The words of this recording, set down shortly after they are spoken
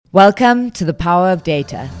Welcome to The Power of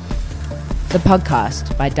Data, the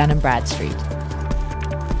podcast by Dun & Bradstreet.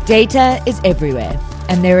 Data is everywhere,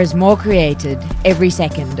 and there is more created every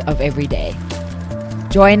second of every day.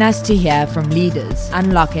 Join us to hear from leaders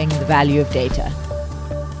unlocking the value of data.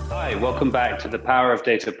 Hi, welcome back to the Power of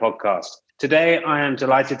Data podcast. Today, I am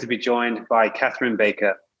delighted to be joined by Catherine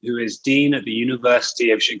Baker, who is Dean at the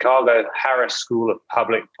University of Chicago Harris School of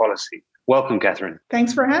Public Policy. Welcome, Catherine.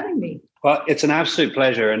 Thanks for having me. Well, it's an absolute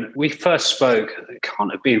pleasure. And we first spoke, it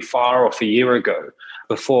can't have been far off a year ago,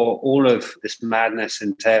 before all of this madness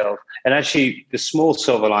entailed. And actually, the small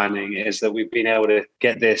silver lining is that we've been able to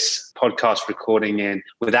get this podcast recording in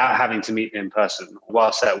without having to meet in person.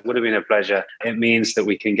 Whilst that would have been a pleasure, it means that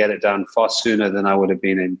we can get it done far sooner than I would have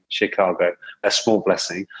been in Chicago. A small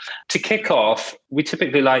blessing. To kick off, we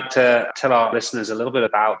typically like to tell our listeners a little bit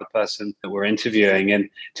about the person that we're interviewing. And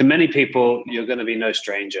to many people, you're going to be no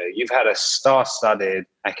stranger. You've had a star-studded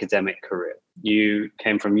academic career. You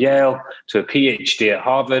came from Yale to a PhD at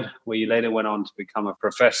Harvard, where you later went on to become a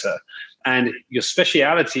professor. And your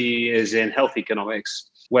speciality is in health economics,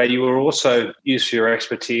 where you were also used for your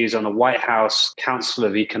expertise on the White House Council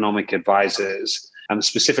of Economic Advisors,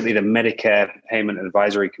 specifically the Medicare Payment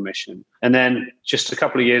Advisory Commission. And then just a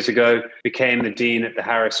couple of years ago, became the Dean at the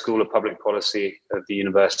Harris School of Public Policy of the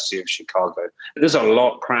University of Chicago. There's a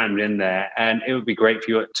lot crammed in there, and it would be great for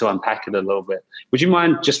you to unpack it a little bit. Would you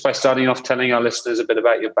mind just by starting off telling our listeners a bit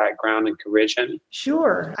about your background and career journey?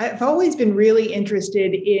 Sure. I've always been really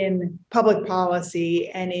interested in public policy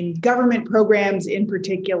and in government programs in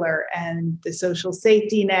particular, and the social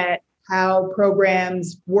safety net, how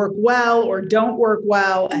programs work well or don't work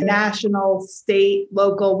well at national, state,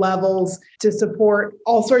 local levels to support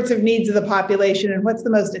all sorts of needs of the population, and what's the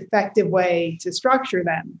most effective way to structure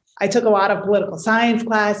them. I took a lot of political science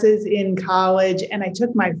classes in college, and I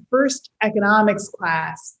took my first economics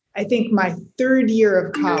class, I think my third year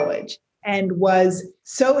of college, and was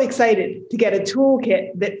so excited to get a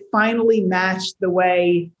toolkit that finally matched the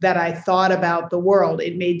way that I thought about the world.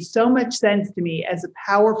 It made so much sense to me as a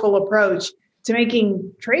powerful approach to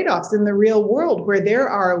making trade-offs in the real world, where there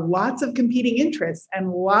are lots of competing interests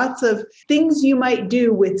and lots of things you might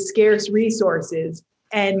do with scarce resources.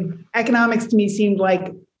 And economics to me seemed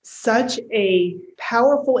like such a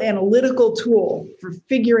powerful analytical tool for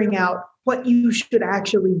figuring out what you should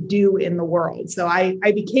actually do in the world. So I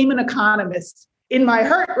became an economist in my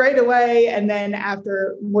heart right away. And then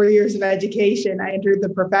after more years of education, I entered the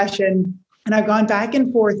profession, and I've gone back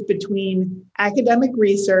and forth between academic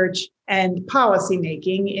research and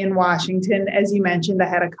policymaking in Washington. As you mentioned, I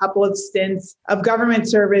had a couple of stints of government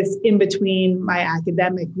service in between my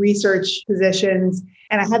academic research positions.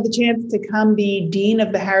 And I had the chance to come be Dean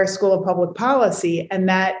of the Harris School of Public Policy. And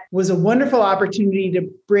that was a wonderful opportunity to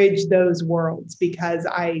bridge those worlds, because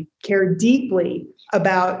I care deeply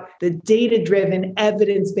about the data-driven,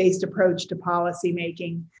 evidence-based approach to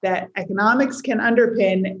policymaking that economics can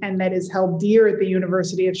underpin, and that is held dear at the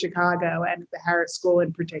University of Chicago and at the Harris School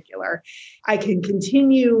in particular. I can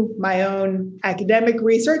continue my own academic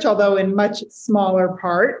research, although in much smaller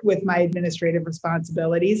part with my administrative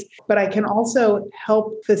responsibilities, but I can also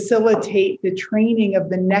help facilitate the training of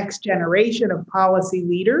the next generation of policy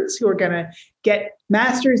leaders who are going to get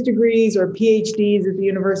master's degrees or PhDs at the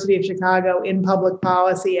University of Chicago in public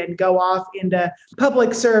policy and go off into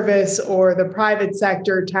public service or the private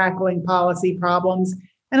sector tackling policy problems.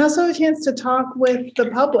 And also a chance to talk with the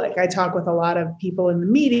public. I talk with a lot of people in the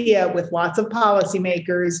media, with lots of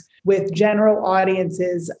policymakers, with general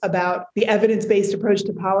audiences about the evidence-based approach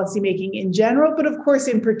to policymaking in general, but of course,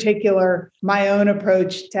 in particular, my own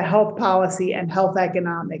approach to health policy and health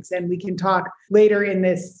economics. And we can talk later in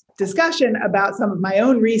this discussion about some of my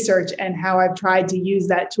own research and how I've tried to use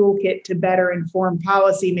that toolkit to better inform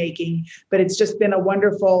policymaking. But it's just been a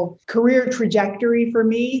wonderful career trajectory for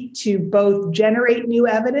me to both generate new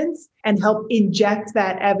evidence and help inject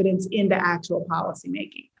that evidence into actual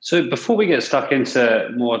policymaking. So before we get stuck into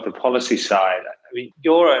more of the policy side, I mean,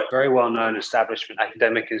 you're a very well-known establishment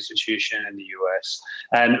academic institution in the US.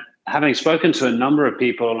 And having spoken to a number of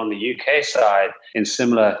people on the UK side in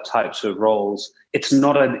similar types of roles, it's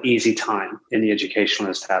not an easy time in the educational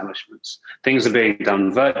establishments. Things are being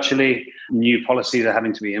done virtually. New policies are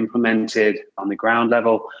having to be implemented on the ground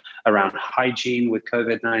level around hygiene with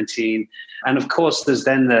COVID-19. And of course, there's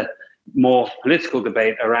then the more political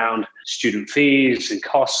debate around student fees and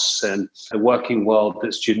costs and the working world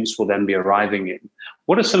that students will then be arriving in.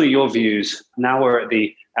 What are some of your views, now we're at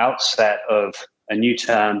the outset of a new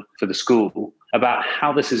term for the school, about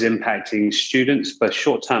how this is impacting students, both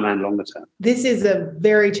short-term and longer term? This is a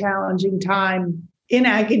very challenging time in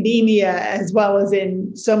academia as well as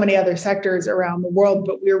in so many other sectors around the world.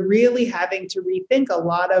 But we're really having to rethink a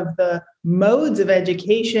lot of the modes of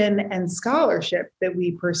education and scholarship that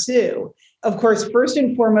we pursue. Of course, first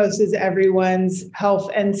and foremost is everyone's health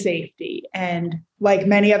and safety. And like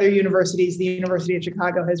many other universities, the University of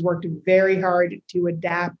Chicago has worked very hard to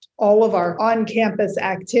adapt all of our on-campus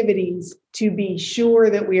activities to be sure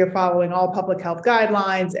that we are following all public health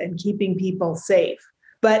guidelines and keeping people safe.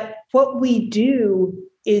 But what we do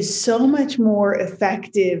is so much more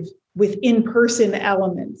effective with in-person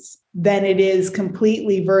elements than it is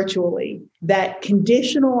completely virtually, that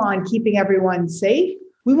conditional on keeping everyone safe,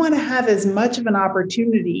 we want to have as much of an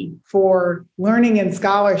opportunity for learning and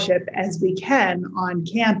scholarship as we can on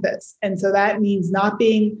campus. And so that means not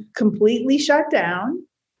being completely shut down,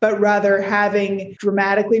 but rather having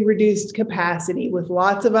dramatically reduced capacity with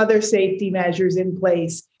lots of other safety measures in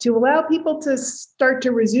place to allow people to start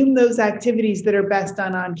to resume those activities that are best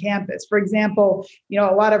done on campus. For example,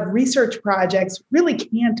 a lot of research projects really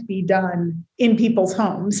can't be done in people's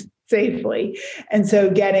homes safely. And so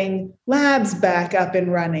getting labs back up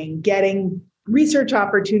and running, getting research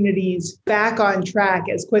opportunities back on track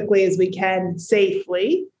as quickly as we can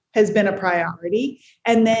safely has been a priority.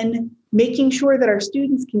 And then making sure that our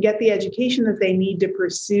students can get the education that they need to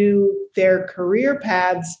pursue their career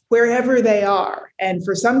paths wherever they are. And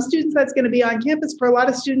for some students, that's going to be on campus. For a lot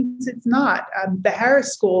of students, it's not. The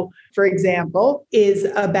Harris School, for example, is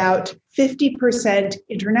about 50%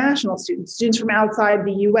 international students from outside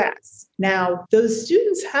the US. Now, those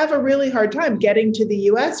students have a really hard time getting to the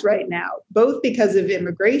US right now, both because of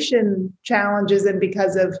immigration challenges and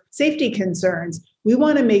because of safety concerns. We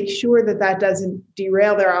want to make sure that that doesn't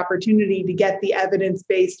derail their opportunity to get the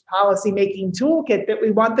evidence-based policymaking toolkit that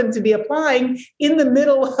we want them to be applying in the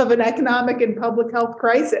middle of an economic and public health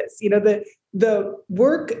crisis. The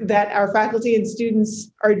work that our faculty and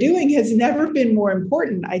students are doing has never been more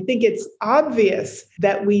important. I think it's obvious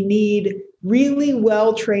that we need really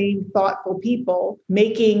well-trained, thoughtful people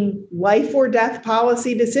making life or death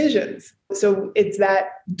policy decisions. So it's that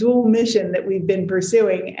dual mission that we've been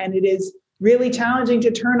pursuing, and it is really challenging to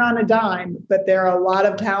turn on a dime, but there are a lot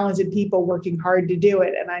of talented people working hard to do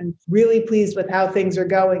it. And I'm really pleased with how things are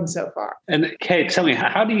going so far. And Kate, tell me,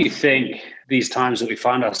 how do you think these times that we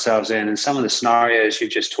find ourselves in and some of the scenarios you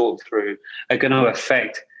just talked through are going to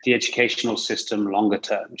affect the educational system longer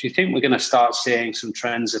term? Do you think we're going to start seeing some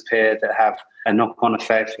trends appear that have a knock-on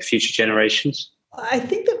effect for future generations? I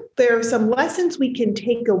think that there are some lessons we can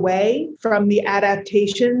take away from the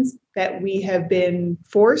adaptations that we have been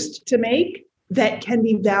forced to make that can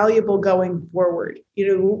be valuable going forward.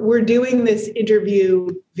 We're doing this interview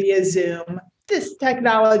via Zoom. This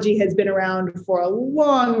technology has been around for a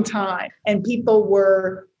long time, and people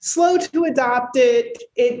were slow to adopt it.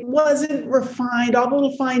 It wasn't refined. All the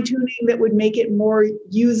little fine-tuning that would make it more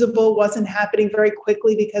usable wasn't happening very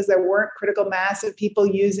quickly because there weren't critical mass of people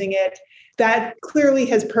using it. That clearly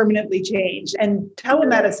has permanently changed. And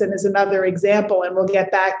telemedicine is another example, and we'll get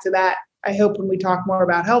back to that, I hope, when we talk more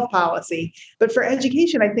about health policy. But for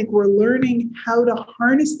education, I think we're learning how to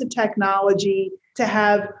harness the technology to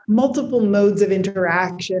have multiple modes of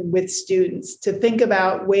interaction with students, to think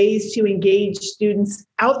about ways to engage students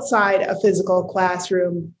outside a physical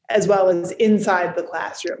classroom as well as inside the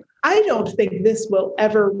classroom. I don't think this will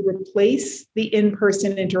ever replace the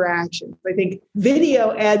in-person interactions. I think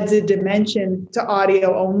video adds a dimension to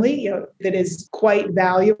audio only, that is quite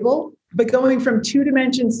valuable. But going from 2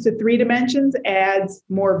 dimensions to 3 dimensions adds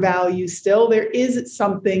more value still. There is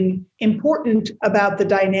something important about the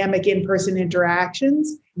dynamic in-person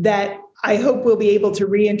interactions that I hope we'll be able to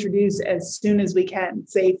reintroduce as soon as we can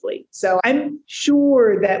safely. So I'm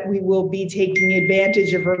sure that we will be taking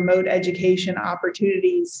advantage of remote education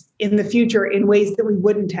opportunities in the future in ways that we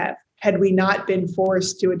wouldn't have had we not been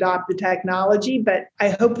forced to adopt the technology. But I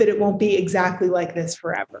hope that it won't be exactly like this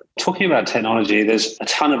forever. Talking about technology, there's a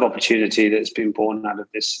ton of opportunity that's been born out of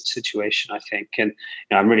this situation, I think. And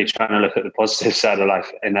I'm really trying to look at the positive side of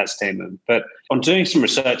life in that statement. But on doing some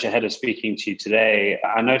research ahead of speaking to you today,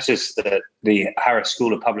 I noticed that the Harris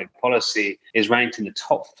School of Public Policy is ranked in the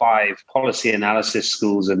top 5 policy analysis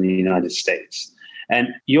schools in the United States. And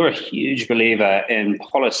you're a huge believer in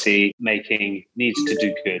policy making needs to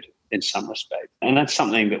do good in some respect. And that's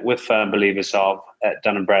something that we're firm believers of at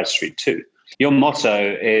Dun & Bradstreet too. Your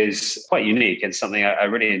motto is quite unique, and something I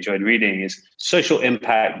really enjoyed reading is social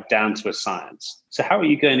impact down to a science. So how are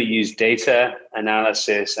you going to use data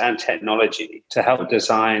analysis and technology to help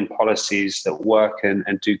design policies that work and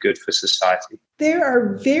do good for society? There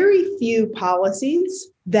are very few policies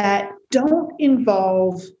that don't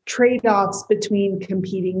involve trade-offs between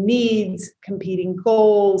competing needs, competing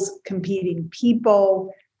goals, competing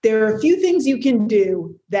people. There are a few things you can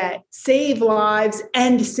do that save lives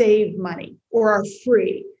and save money or are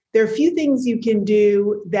free. There are a few things you can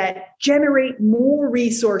do that generate more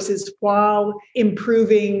resources while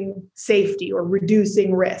improving safety or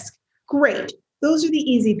reducing risk. Great. Those are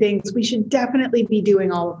the easy things. We should definitely be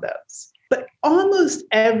doing all of those. But almost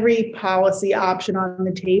every policy option on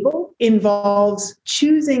the table involves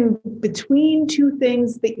choosing between two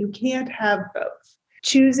things that you can't have both.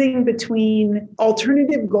 Choosing between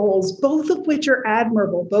alternative goals, both of which are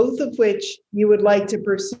admirable, both of which you would like to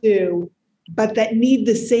pursue, but that need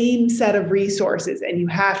the same set of resources. And you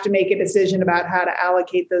have to make a decision about how to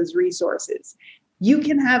allocate those resources. You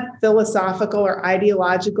can have philosophical or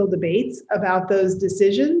ideological debates about those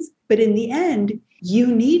decisions, but in the end, you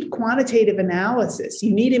need quantitative analysis.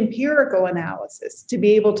 You need empirical analysis to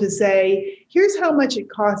be able to say, here's how much it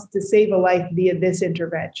costs to save a life via this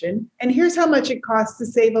intervention, and here's how much it costs to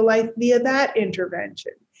save a life via that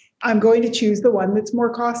intervention. I'm going to choose the one that's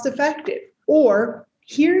more cost effective. Or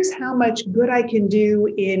here's how much good I can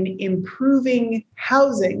do in improving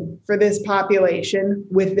housing for this population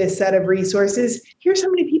with this set of resources. Here's how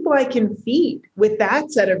many people I can feed with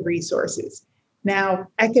that set of resources. Now,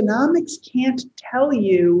 economics can't tell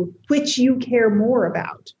you which you care more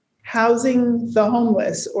about, housing the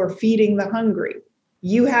homeless or feeding the hungry.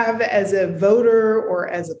 You have, as a voter or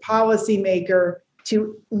as a policymaker,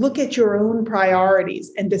 to look at your own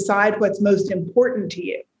priorities and decide what's most important to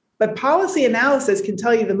you. But policy analysis can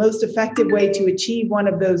tell you the most effective way to achieve one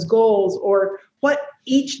of those goals or what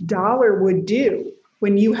each dollar would do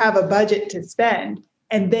when you have a budget to spend.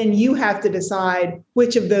 And then you have to decide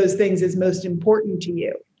which of those things is most important to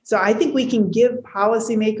you. So I think we can give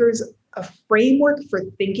policymakers a framework for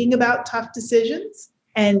thinking about tough decisions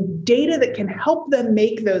and data that can help them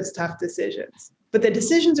make those tough decisions. But the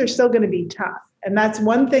decisions are still going to be tough. And that's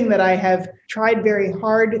one thing that I have tried very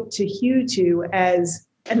hard to hew to as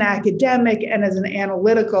an academic and as an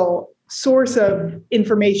analytical source of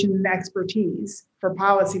information and expertise for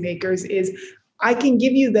policymakers is I can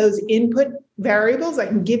give you those input variables. I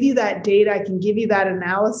can give you that data. I can give you that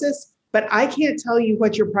analysis, but I can't tell you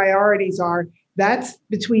what your priorities are. That's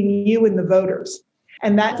between you and the voters.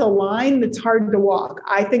 And that's a line that's hard to walk.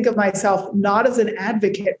 I think of myself not as an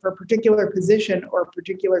advocate for a particular position or a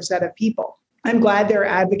particular set of people. I'm glad there are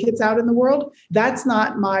advocates out in the world. That's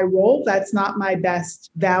not my role. That's not my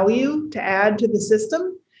best value to add to the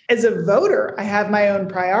system. As a voter, I have my own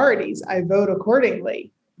priorities. I vote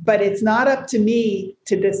accordingly. But it's not up to me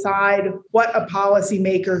to decide what a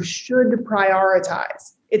policymaker should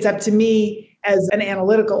prioritize. It's up to me as an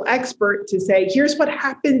analytical expert to say, here's what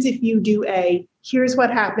happens if you do A, here's what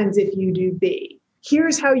happens if you do B.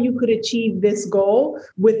 Here's how you could achieve this goal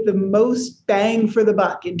with the most bang for the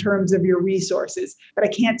buck in terms of your resources. But I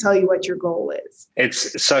can't tell you what your goal is.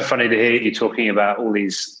 It's so funny to hear you talking about all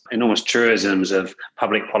these enormous truisms of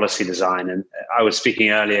public policy design. And I was speaking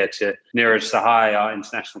earlier to Neeraj Sahai, our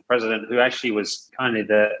international president, who actually was kind of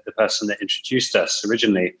the person that introduced us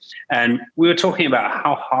originally. And we were talking about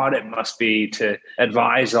how hard it must be to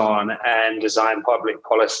advise on and design public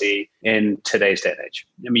policy in today's day and age.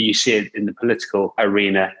 I mean, you see it in the political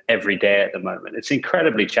arena every day at the moment. It's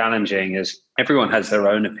incredibly challenging as everyone has their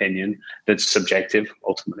own opinion that's subjective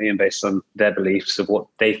ultimately and based on their beliefs of what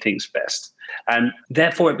they think's best. And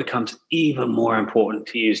therefore, it becomes even more important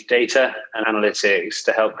to use data and analytics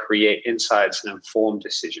to help create insights and inform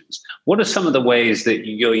decisions. What are some of the ways that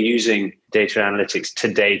you're using data analytics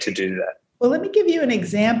today to do that? Well, let me give you an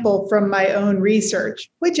example from my own research,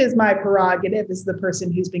 which is my prerogative as the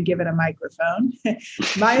person who's been given a microphone.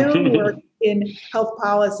 My own work in health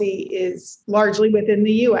policy is largely within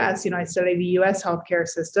the U.S. I study the U.S. healthcare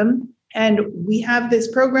system. And we have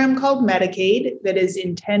this program called Medicaid that is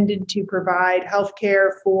intended to provide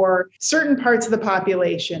healthcare for certain parts of the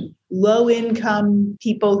population, low-income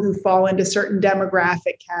people who fall into certain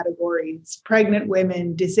demographic categories, pregnant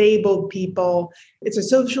women, disabled people. It's a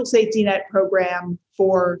social safety net program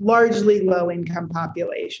for largely low-income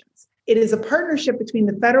populations. It is a partnership between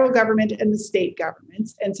the federal government and the state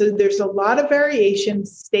governments. And so there's a lot of variation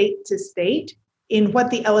state to state in what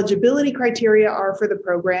the eligibility criteria are for the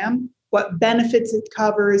program, what benefits it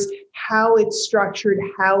covers, how it's structured,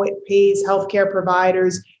 how it pays healthcare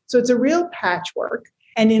providers. So it's a real patchwork.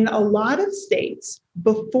 And in a lot of states,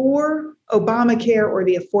 before Obamacare or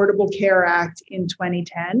the Affordable Care Act in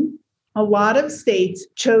 2010, a lot of states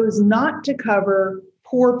chose not to cover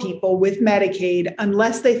poor people with Medicaid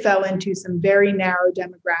unless they fell into some very narrow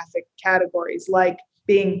demographic categories like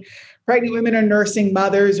being pregnant women or nursing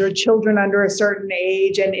mothers or children under a certain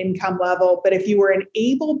age and income level. But if you were an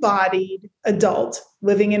able-bodied adult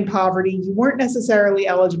living in poverty, you weren't necessarily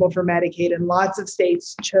eligible for Medicaid, and lots of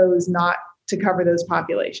states chose not to cover those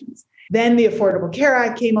populations. Then the Affordable Care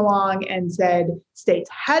Act came along and said states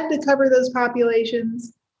had to cover those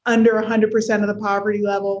populations under 100% of the poverty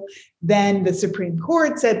level. Then the Supreme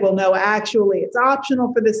Court said, well, no, actually, it's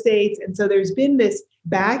optional for the states. And so there's been this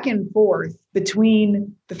back and forth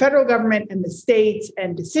between the federal government and the states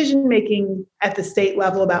and decision-making at the state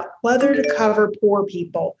level about whether to cover poor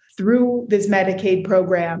people through this Medicaid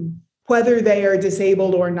program, whether they are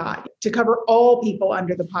disabled or not, to cover all people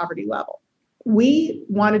under the poverty level. We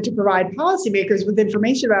wanted to provide policymakers with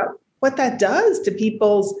information about what that does to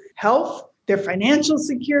people's health, their financial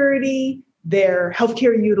security, their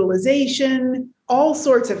healthcare utilization, all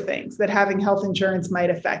sorts of things that having health insurance might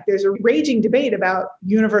affect. There's a raging debate about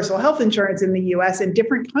universal health insurance in the US, and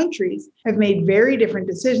different countries have made very different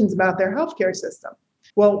decisions about their healthcare system.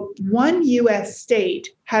 Well, one US state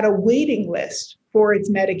had a waiting list for its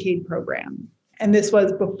Medicaid program, and this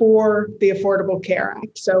was before the Affordable Care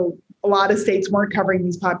Act. So a lot of states weren't covering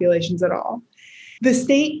these populations at all. The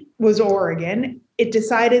state was Oregon. It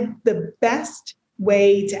decided the best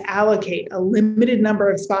way to allocate a limited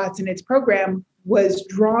number of spots in its program was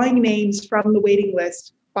drawing names from the waiting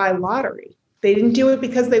list by lottery. They didn't do it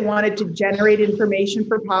because they wanted to generate information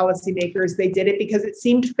for policymakers. They did it because it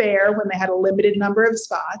seemed fair when they had a limited number of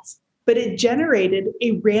spots, but it generated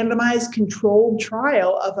a randomized controlled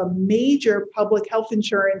trial of a major public health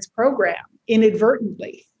insurance program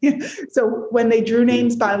inadvertently. So when they drew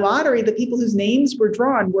names by lottery, the people whose names were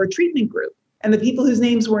drawn were a treatment group, and the people whose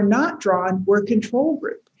names were not drawn were a control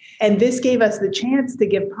group. And this gave us the chance to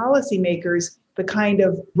give policymakers the kind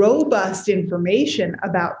of robust information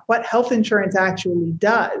about what health insurance actually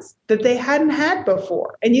does that they hadn't had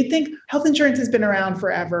before. And you think health insurance has been around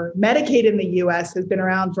forever. Medicaid in the US has been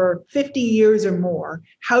around for 50 years or more.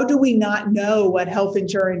 How do we not know what health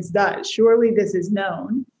insurance does? Surely this is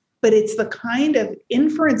known. But it's the kind of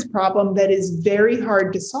inference problem that is very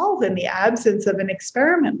hard to solve in the absence of an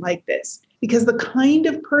experiment like this, because the kind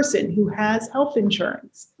of person who has health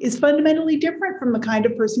insurance is fundamentally different from the kind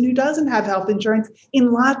of person who doesn't have health insurance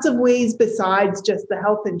in lots of ways besides just the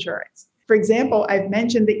health insurance. For example, I've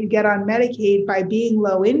mentioned that you get on Medicaid by being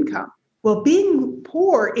low income. Well, being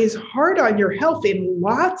poor is hard on your health in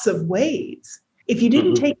lots of ways. If you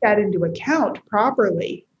didn't take that into account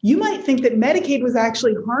properly, you might think that Medicaid was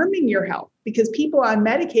actually harming your health because people on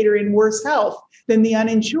Medicaid are in worse health than the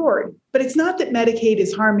uninsured. But it's not that Medicaid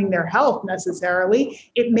is harming their health necessarily.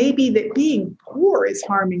 It may be that being poor is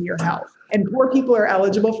harming your health, and poor people are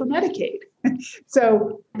eligible for Medicaid.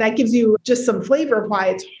 So that gives you just some flavor of why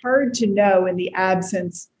it's hard to know in the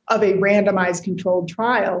absence of a randomized controlled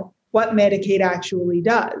trial what Medicaid actually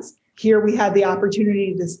does. Here we had the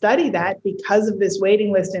opportunity to study that because of this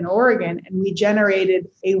waiting list in Oregon, and we generated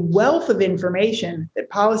a wealth of information that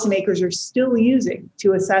policymakers are still using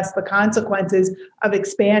to assess the consequences of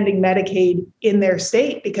expanding Medicaid in their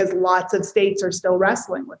state, because lots of states are still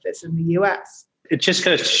wrestling with this in the US. It just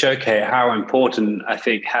goes to showcase how important I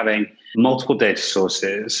think having multiple data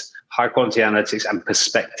sources, high quality analytics and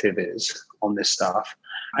perspective is on this stuff.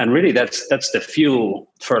 And really, that's the fuel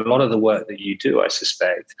for a lot of the work that you do, I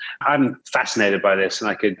suspect. I'm fascinated by this, and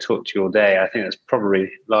I could talk to you all day. I think that's probably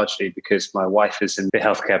largely because my wife is in the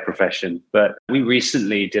healthcare profession. But we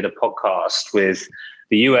recently did a podcast with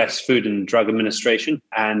the US Food and Drug Administration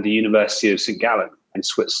and the University of St. Gallen in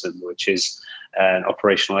Switzerland, which is an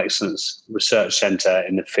operational excellence research center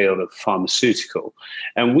in the field of pharmaceutical.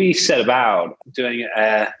 And we set about doing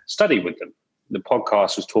a study with them. The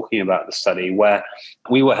podcast was talking about the study where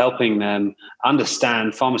we were helping them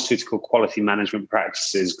understand pharmaceutical quality management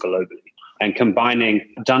practices globally and combining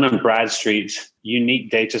Dun & Bradstreet's unique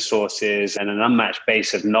data sources and an unmatched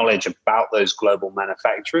base of knowledge about those global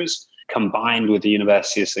manufacturers, combined with the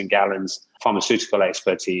University of St. Gallen's pharmaceutical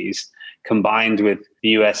expertise, combined with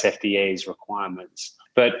the US FDA's requirements.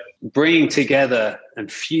 But bringing together and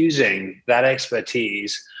fusing that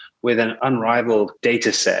expertise with an unrivaled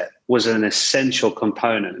data set was an essential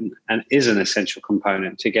component and is an essential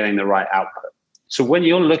component to getting the right output. So when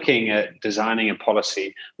you're looking at designing a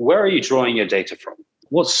policy, where are you drawing your data from?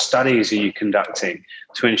 What studies are you conducting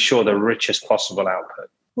to ensure the richest possible output?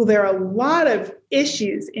 Well, there are a lot of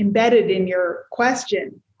issues embedded in your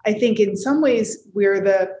question. I think in some ways we're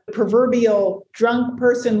the proverbial drunk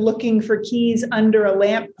person looking for keys under a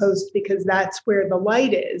lamppost because that's where the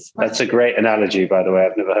light is. That's a great analogy, by the way.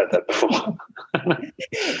 I've never heard that before.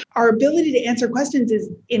 Our ability to answer questions is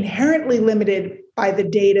inherently limited by the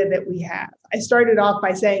data that we have. I started off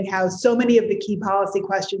by saying how so many of the key policy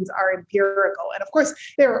questions are empirical. And of course,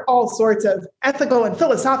 there are all sorts of ethical and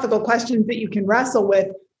philosophical questions that you can wrestle with.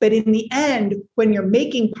 But in the end, when you're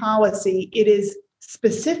making policy, it is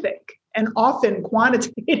specific and often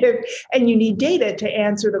quantitative, and you need data to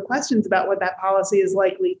answer the questions about what that policy is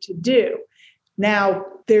likely to do. Now,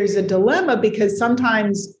 there's a dilemma because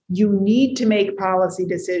sometimes you need to make policy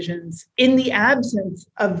decisions in the absence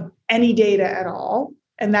of any data at all.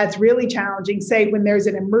 And that's really challenging. Say when there's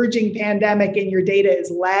an emerging pandemic and your data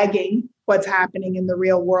is lagging what's happening in the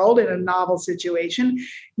real world in a novel situation.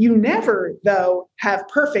 You never, though, have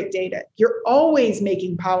perfect data. You're always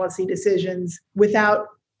making policy decisions without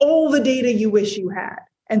all the data you wish you had.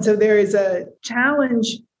 And so there is a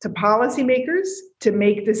challenge to policymakers to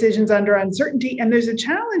make decisions under uncertainty. And there's a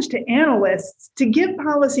challenge to analysts to give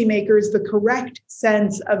policymakers the correct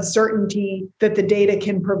sense of certainty that the data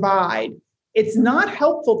can provide. It's not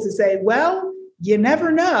helpful to say, well, you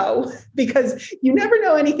never know, because you never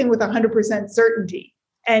know anything with 100% certainty.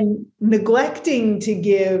 And neglecting to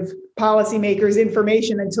give policymakers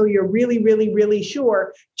information until you're really, really, really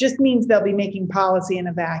sure just means they'll be making policy in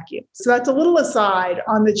a vacuum. So that's a little aside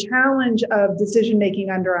on the challenge of decision-making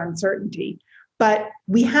under uncertainty. But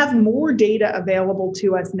we have more data available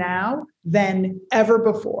to us now than ever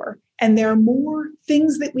before. And there are more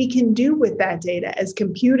things that we can do with that data as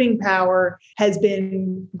computing power has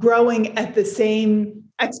been growing at the same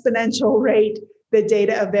exponential rate that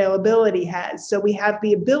data availability has. So we have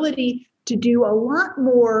the ability to do a lot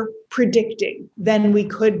more predicting than we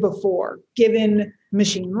could before, given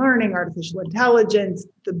machine learning, artificial intelligence,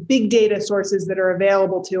 the big data sources that are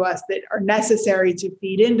available to us that are necessary to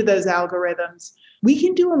feed into those algorithms. We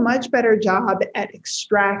can do a much better job at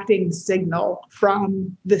extracting signal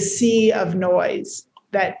from the sea of noise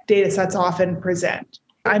that data sets often present.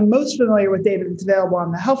 I'm most familiar with data that's available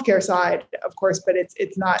on the healthcare side, of course, but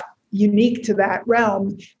it's not unique to that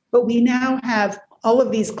realm. But we now have all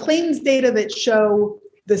of these claims data that show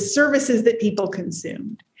the services that people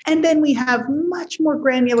consumed. And then we have much more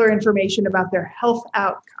granular information about their health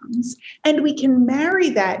outcomes. And we can marry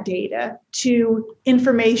that data to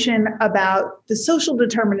information about the social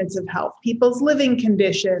determinants of health, people's living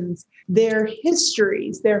conditions, their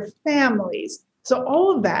histories, their families. So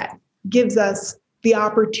all of that gives us the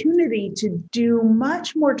opportunity to do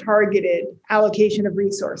much more targeted allocation of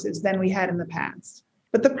resources than we had in the past.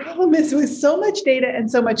 But the problem is with so much data and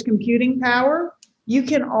so much computing power, you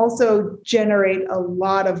can also generate a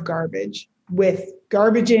lot of garbage with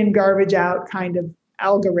garbage in, garbage out kind of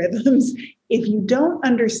algorithms. If you don't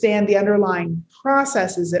understand the underlying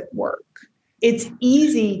processes at work, it's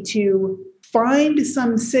easy to find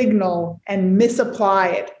some signal and misapply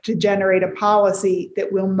it to generate a policy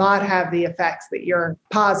that will not have the effects that you're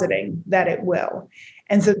positing that it will.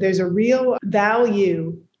 And so there's a real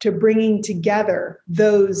value to bringing together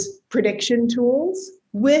those prediction tools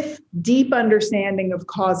with deep understanding of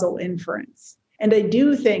causal inference. And I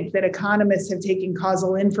do think that economists have taken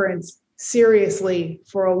causal inference seriously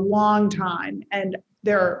for a long time. And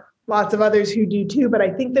there are lots of others who do too, but I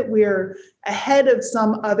think that we're ahead of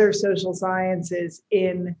some other social sciences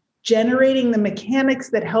in generating the mechanics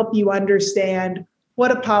that help you understand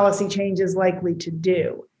what a policy change is likely to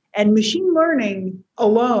do. And machine learning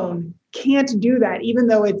alone can't do that, even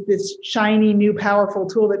though it's this shiny, new, powerful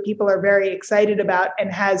tool that people are very excited about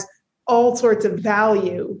and has all sorts of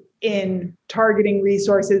value in targeting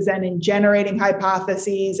resources and in generating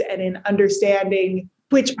hypotheses and in understanding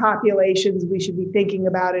which populations we should be thinking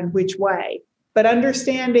about in which way. But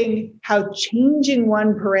understanding how changing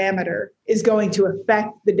one parameter is going to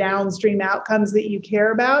affect the downstream outcomes that you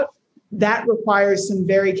care about, that requires some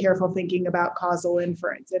very careful thinking about causal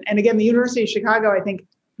inference. And again, the University of Chicago, I think,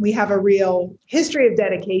 we have a real history of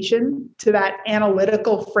dedication to that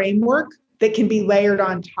analytical framework that can be layered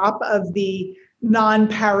on top of the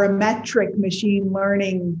non-parametric machine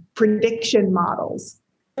learning prediction models.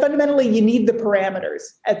 Fundamentally, you need the parameters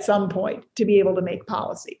at some point to be able to make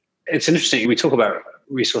policy. It's interesting. We talk about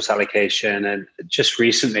resource allocation, and just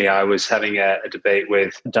recently I was having a debate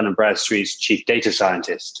with Dun & Bradstreet's chief data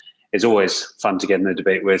scientist. It's always fun to get in a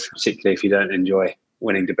debate with, particularly if you don't enjoy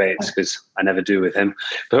winning debates, because I never do with him.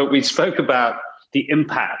 But we spoke about the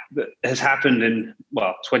impact that has happened in,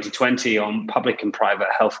 2020 on public and private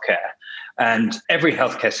healthcare, And every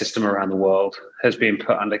healthcare system around the world has been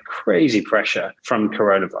put under crazy pressure from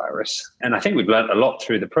coronavirus. And I think we've learned a lot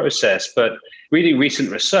through the process. But reading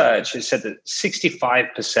recent research, it said that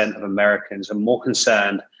 65% of Americans are more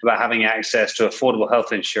concerned about having access to affordable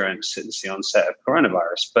health insurance since the onset of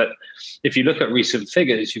coronavirus. But if you look at recent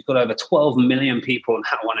figures, you've got over 12 million people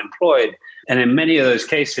now unemployed. And in many of those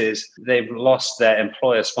cases, they've lost their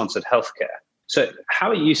employer-sponsored healthcare. So how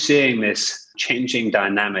are you seeing this changing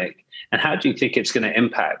dynamic? And how do you think it's going to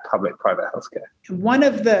impact public-private healthcare? One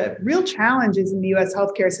of the real challenges in the U.S.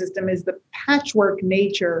 healthcare system is the patchwork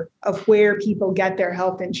nature of where people get their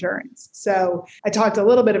health insurance. So I talked a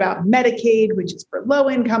little bit about Medicaid, which is for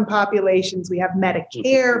low-income populations. We have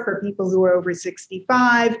Medicare for people who are over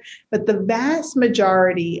 65. But the vast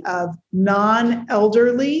majority of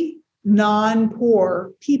non-elderly,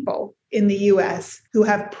 non-poor people in the U.S. who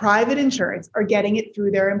have private insurance are getting it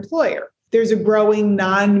through their employer. There's a growing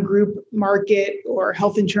non-group market or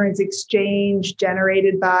health insurance exchange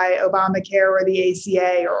generated by Obamacare or the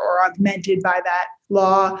ACA or augmented by that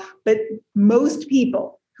law. But most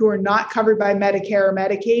people who are not covered by Medicare or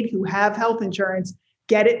Medicaid who have health insurance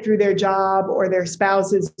get it through their job or their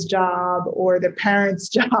spouse's job or their parents'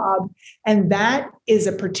 job. And that is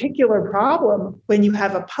a particular problem when you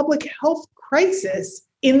have a public health crisis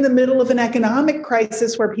in the middle of an economic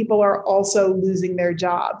crisis where people are also losing their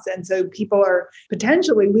jobs. And so people are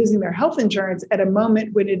potentially losing their health insurance at a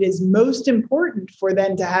moment when it is most important for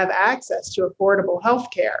them to have access to affordable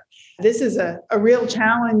health care. This is a real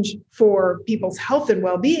challenge for people's health and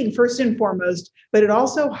well-being, first and foremost, but it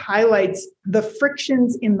also highlights the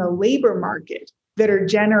frictions in the labor market that are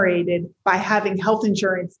generated by having health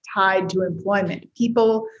insurance tied to employment.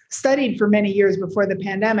 People studied for many years before the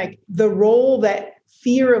pandemic the role that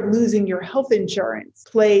fear of losing your health insurance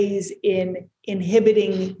plays in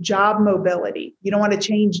inhibiting job mobility. You don't want to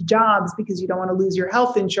change jobs because you don't want to lose your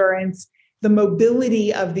health insurance. The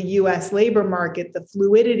mobility of the US labor market, the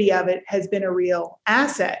fluidity of it has been a real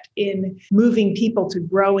asset in moving people to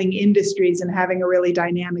growing industries and having a really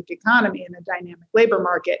dynamic economy and a dynamic labor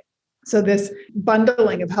market. So this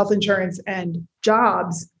bundling of health insurance and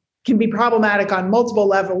jobs can be problematic on multiple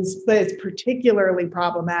levels, but it's particularly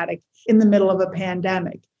problematic in the middle of a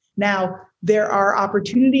pandemic. Now, there are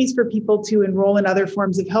opportunities for people to enroll in other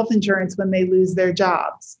forms of health insurance when they lose their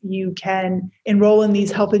jobs. You can enroll in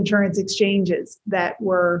these health insurance exchanges that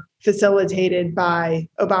were facilitated by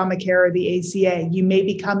Obamacare or the ACA. You may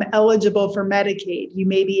become eligible for Medicaid. You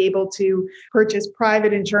may be able to purchase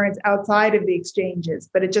private insurance outside of the exchanges,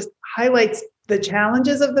 but it just highlights the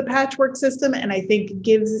challenges of the patchwork system, and I think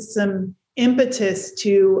gives some impetus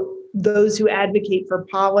to those who advocate for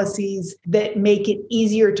policies that make it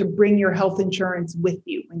easier to bring your health insurance with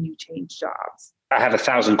you when you change jobs. I have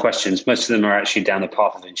 1,000 questions. Most of them are actually down the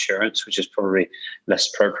path of insurance, which is probably less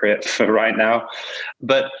appropriate for right now.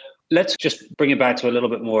 But let's just bring it back to a little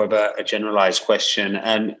bit more of a generalized question.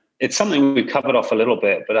 And it's something we've covered off a little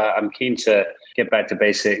bit, but I'm keen to get back to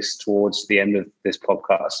basics towards the end of this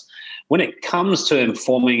podcast. When it comes to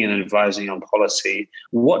informing and advising on policy,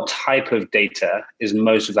 what type of data is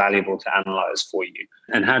most valuable to analyze for you?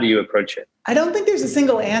 And how do you approach it? I don't think there's a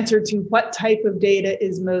single answer to what type of data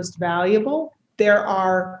is most valuable. There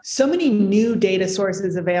are so many new data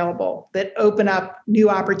sources available that open up new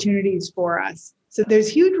opportunities for us. So there's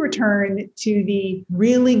huge return to the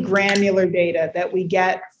really granular data that we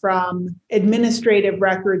get from administrative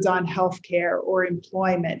records on healthcare or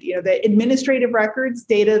employment. You know, the administrative records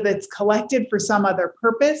data that's collected for some other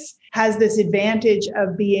purpose has this advantage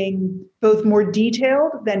of being both more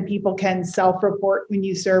detailed than people can self-report when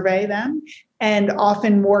you survey them, and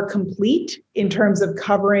often more complete in terms of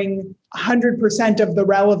covering 100% of the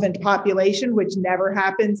relevant population, which never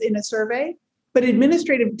happens in a survey. But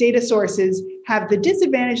administrative data sources have the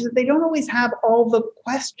disadvantage that they don't always have all the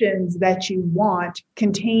questions that you want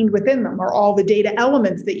contained within them, or all the data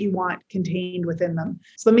elements that you want contained within them.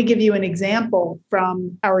 So let me give you an example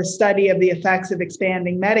from our study of the effects of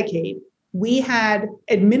expanding Medicaid. We had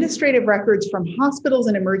administrative records from hospitals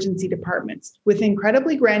and emergency departments with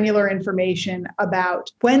incredibly granular information about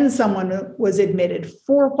when someone was admitted,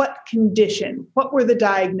 for what condition, what were the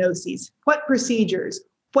diagnoses, what procedures,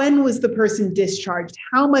 when was the person discharged,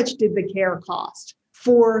 how much did the care cost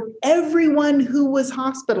for everyone who was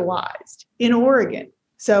hospitalized in Oregon.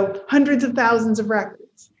 So hundreds of thousands of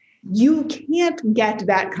records. You can't get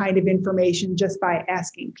that kind of information just by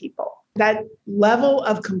asking people. That level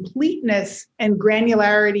of completeness and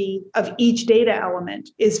granularity of each data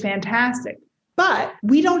element is fantastic. But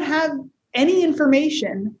we don't have any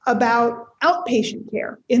information about outpatient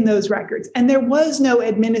care in those records. And there was no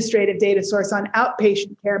administrative data source on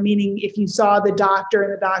outpatient care, meaning if you saw the doctor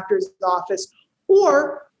in the doctor's office,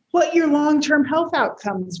 or what your long-term health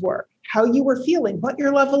outcomes were, how you were feeling, what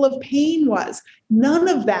your level of pain was. None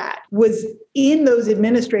of that was in those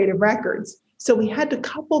administrative records. So we had to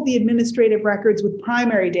couple the administrative records with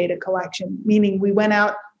primary data collection, meaning we went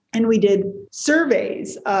out and we did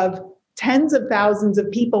surveys of tens of thousands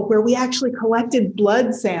of people where we actually collected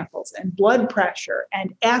blood samples and blood pressure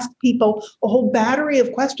and asked people a whole battery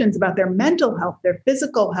of questions about their mental health, their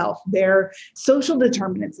physical health, their social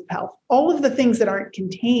determinants of health, all of the things that aren't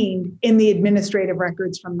contained in the administrative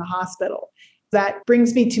records from the hospital. That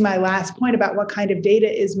brings me to my last point about what kind of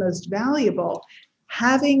data is most valuable.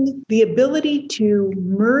 Having the ability to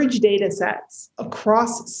merge data sets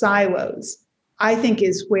across silos, I think,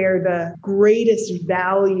 is where the greatest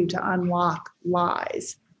value to unlock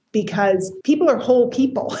lies, because people are whole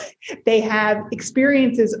people. They have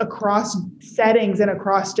experiences across settings and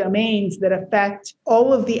across domains that affect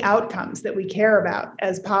all of the outcomes that we care about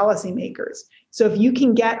as policymakers. So if you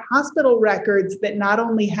can get hospital records that not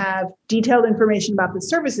only have detailed information about the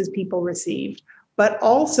services people received, but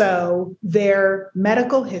also their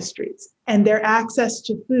medical histories and their access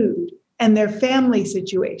to food and their family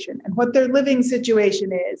situation and what their living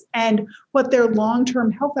situation is and what their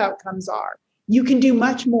long-term health outcomes are, you can do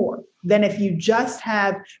much more than if you just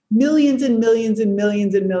have millions and millions and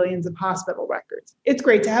millions and millions of hospital records. It's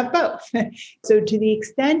great to have both. So to the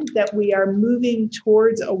extent that we are moving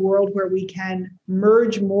towards a world where we can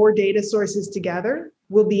merge more data sources together,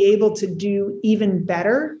 we'll be able to do even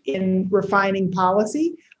better in refining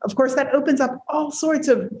policy. Of course, that opens up all sorts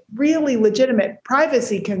of really legitimate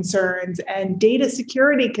privacy concerns and data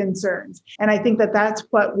security concerns. And I think that that's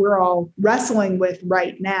what we're all wrestling with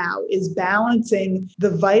right now, is balancing the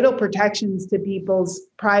vital protections to people's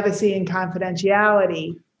privacy and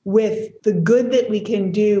confidentiality with the good that we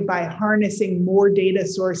can do by harnessing more data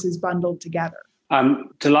sources bundled together. I'm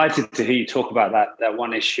delighted to hear you talk about that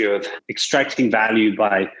one issue of extracting value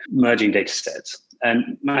by merging data sets.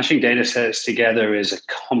 And mashing data sets together is a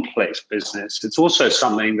complex business. It's also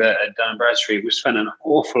something that at Dun & Bradstreet, we spend an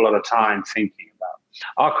awful lot of time thinking about.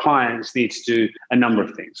 Our clients need to do a number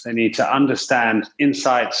of things. They need to understand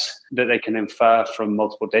insights that they can infer from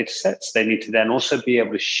multiple data sets. They need to then also be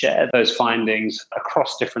able to share those findings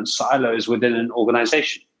across different silos within an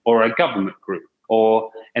organization or a government group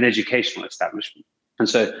or an educational establishment. And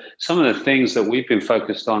so some of the things that we've been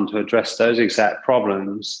focused on to address those exact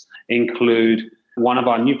problems include one of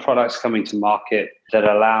our new products coming to market that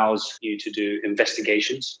allows you to do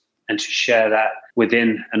investigations and to share that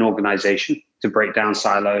within an organization to break down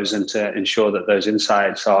silos and to ensure that those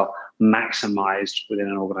insights are maximized within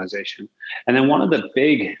an organization. And then one of the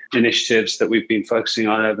big initiatives that we've been focusing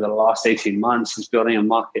on over the last 18 months is building a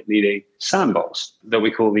market-leading sandbox that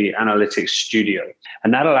we call the Analytics Studio.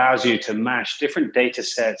 And that allows you to mash different data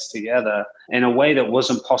sets together in a way that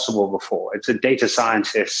wasn't possible before. It's a data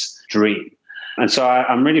scientist's dream. And so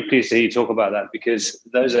I'm really pleased to hear you talk about that, because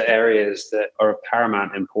those are areas that are of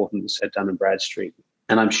paramount importance at Dun & Bradstreet.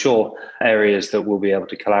 And I'm sure areas that we'll be able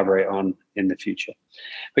to collaborate on in the future.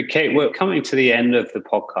 But Kate, we're coming to the end of the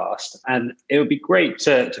podcast, and it would be great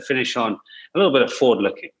to finish on a little bit of forward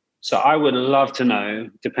looking. So I would love to know,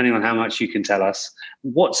 depending on how much you can tell us,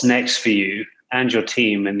 what's next for you and your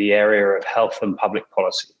team in the area of health and public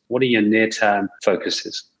policy? What are your near-term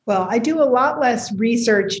focuses? Well, I do a lot less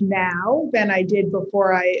research now than I did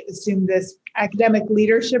before I assumed this academic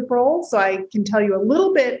leadership role. So I can tell you a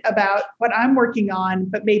little bit about what I'm working on,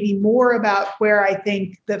 but maybe more about where I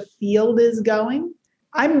think the field is going.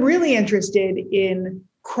 I'm really interested in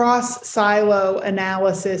cross-silo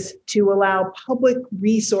analysis to allow public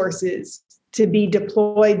resources to be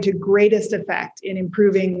deployed to greatest effect in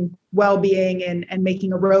improving well-being and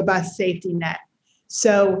making a robust safety net.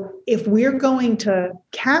 So if we're going to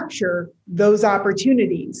capture those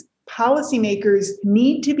opportunities, policymakers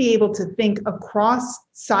need to be able to think across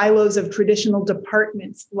silos of traditional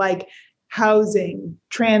departments like housing,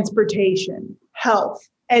 transportation, health,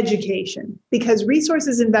 education, because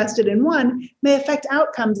resources invested in one may affect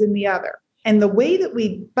outcomes in the other. And the way that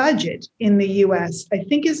we budget in the US, I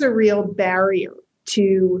think, is a real barrier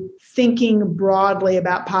to thinking broadly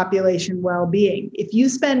about population well-being. If you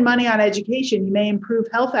spend money on education, you may improve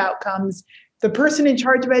health outcomes. The person in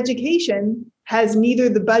charge of education has neither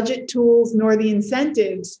the budget tools nor the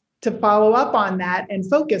incentives to follow up on that and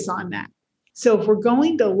focus on that. So if we're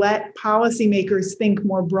going to let policymakers think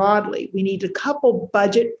more broadly, we need to couple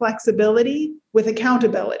budget flexibility with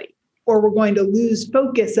accountability. or we're going to lose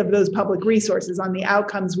focus of those public resources on the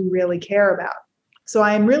outcomes we really care about. So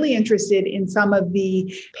I am really interested in some of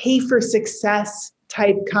the pay for success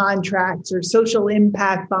type contracts or social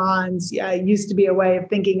impact bonds. Used to be a way of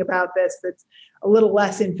thinking about this that's a little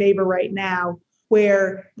less in favor right now,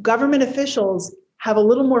 where government officials have a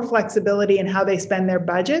little more flexibility in how they spend their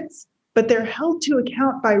budgets, but they're held to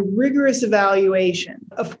account by rigorous evaluation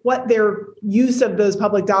of what their use of those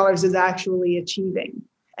public dollars is actually achieving.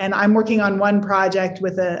 And I'm working on one project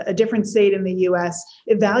with a different state in the US,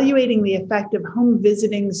 evaluating the effect of home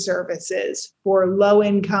visiting services for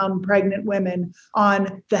low-income pregnant women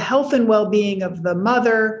on the health and well-being of the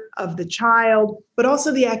mother, of the child, but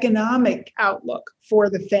also the economic outlook for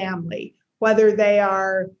the family, whether they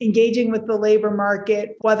are engaging with the labor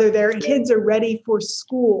market, whether their kids are ready for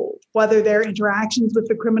school, whether their interactions with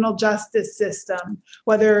the criminal justice system,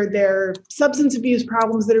 whether their substance abuse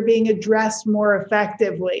problems that are being addressed more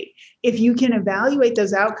effectively. If you can evaluate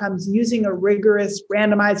those outcomes using a rigorous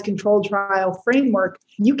randomized controlled trial framework,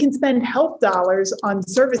 you can spend health dollars on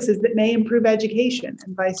services that may improve education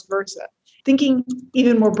and vice versa. Thinking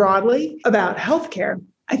even more broadly about healthcare,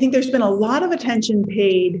 I think there's been a lot of attention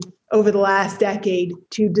paid over the last decade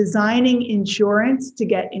to designing insurance to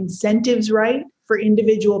get incentives right for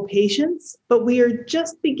individual patients, but we are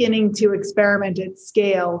just beginning to experiment at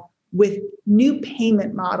scale with new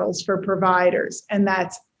payment models for providers, and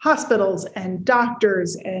that's hospitals and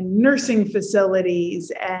doctors and nursing facilities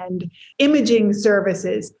and imaging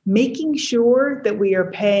services, making sure that we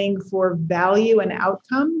are paying for value and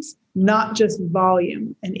outcomes, not just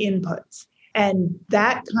volume and inputs. And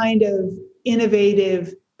that kind of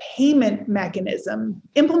innovative payment mechanism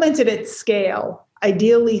implemented at scale,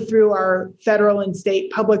 ideally through our federal and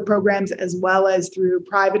state public programs, as well as through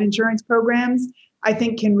private insurance programs, I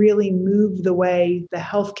think can really move the way the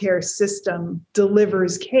healthcare system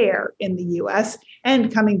delivers care in the US.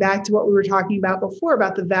 And coming back to what we were talking about before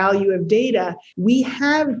about the value of data, we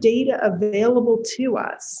have data available to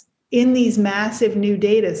us in these massive new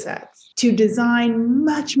data sets to design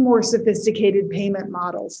much more sophisticated payment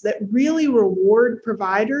models that really reward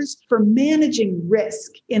providers for managing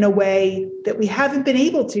risk in a way that we haven't been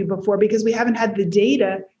able to before because we haven't had the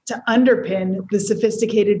data to underpin the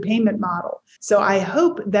sophisticated payment model. So I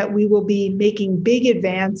hope that we will be making big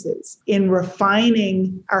advances in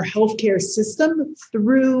refining our healthcare system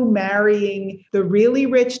through marrying the really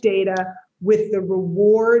rich data with the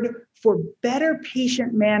reward for better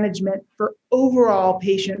patient management for overall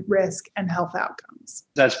patient risk and health outcomes.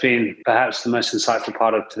 That's been perhaps the most insightful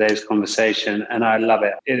part of today's conversation, and I love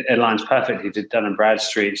it. It aligns perfectly to Dun &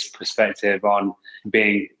 Bradstreet's perspective on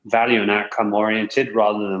being value and outcome oriented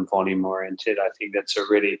rather than volume oriented. I think that's a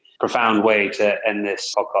really profound way to end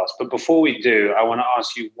this podcast. But before we do, I want to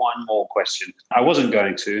ask you one more question. I wasn't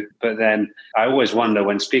going to, but then I always wonder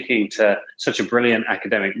when speaking to such a brilliant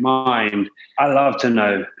academic mind, I love to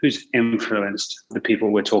know who's influenced the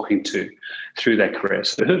people we're talking to through their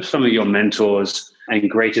careers. So who have some of your mentors and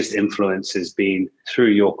greatest influences been through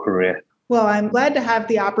your career? Well, I'm glad to have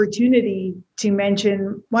the opportunity to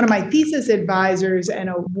mention one of my thesis advisors and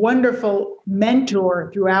a wonderful mentor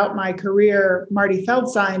throughout my career, Marty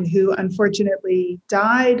Feldstein, who unfortunately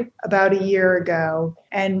died about a year ago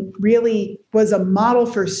and really was a model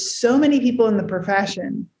for so many people in the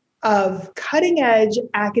profession of cutting edge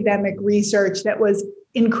academic research that was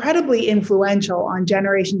incredibly influential on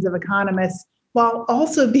generations of economists, while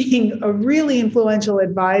also being a really influential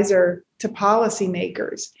advisor to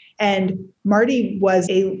policymakers. And Marty was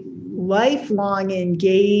a lifelong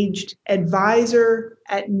engaged advisor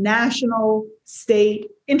at national, state,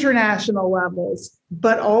 international levels,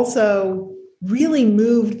 but also really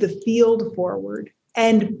moved the field forward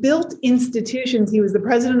and built institutions. He was the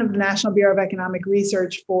president of the National Bureau of Economic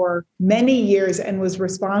Research for many years and was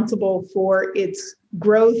responsible for its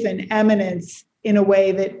growth and eminence in a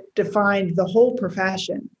way that defined the whole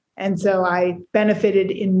profession. And so I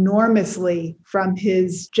benefited enormously from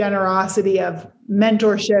his generosity of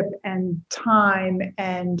mentorship and time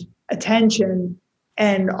and attention,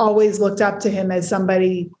 and always looked up to him as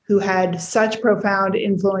somebody who had such profound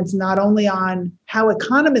influence, not only on how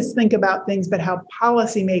economists think about things, but how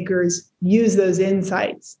policymakers use those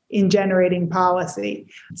insights in generating policy.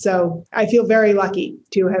 So I feel very lucky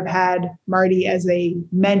to have had Marty as a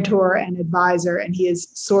mentor and advisor, and he is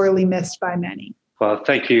sorely missed by many. Well,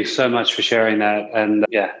 thank you so much for sharing that. And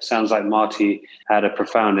sounds like Marty had a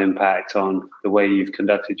profound impact on the way you've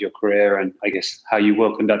conducted your career and I guess how you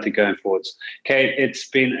will conduct it going forwards. Kate, it's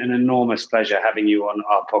been an enormous pleasure having you on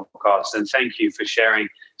our podcast. And thank you for sharing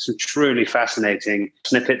some truly fascinating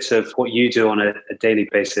snippets of what you do on a daily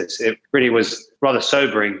basis. It really was rather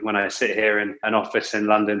sobering when I sit here in an office in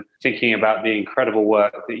London thinking about the incredible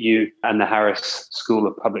work that you and the Harris School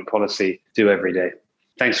of Public Policy do every day.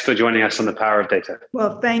 Thanks for joining us on The Power of Data.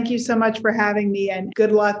 Well, thank you so much for having me and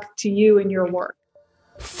good luck to you in your work.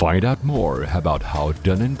 Find out more about how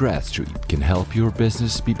Dun & Bradstreet can help your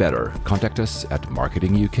business be better. Contact us at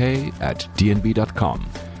marketinguk@dnb.com.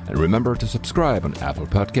 And remember to subscribe on Apple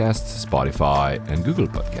Podcasts, Spotify, and Google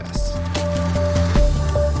Podcasts.